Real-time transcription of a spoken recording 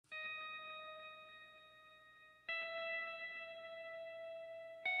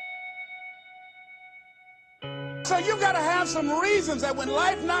So you got to have some reasons that when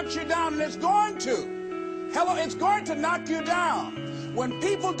life knocks you down, and it's going to. Hello, it's going to knock you down. When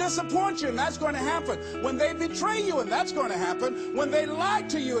people disappoint you, and that's going to happen. When they betray you, and that's going to happen. When they lie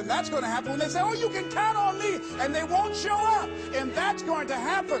to you, and that's going to happen. When they say, oh, you can count on me, and they won't show up, and that's going to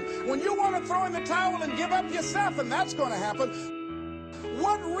happen. When you want to throw in the towel and give up yourself, and that's going to happen.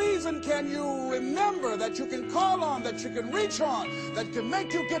 What reason can you remember that you can call on, that you can reach on, that can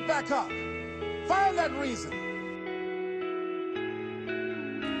make you get back up? Find that reason.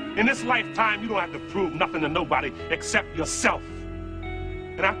 In this lifetime, you don't have to prove nothing to nobody except yourself.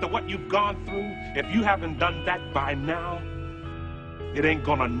 And after what you've gone through, if you haven't done that by now, it ain't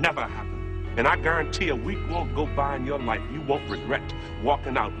gonna never happen. And I guarantee a week won't go by in your life you won't regret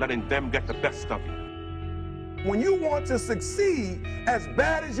walking out, letting them get the best of you. When you want to succeed as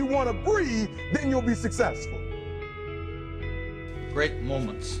bad as you want to breathe, then you'll be successful. Great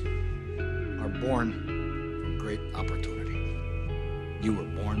moments are born from great opportunity. You were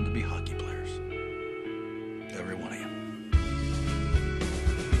born to be hockey players.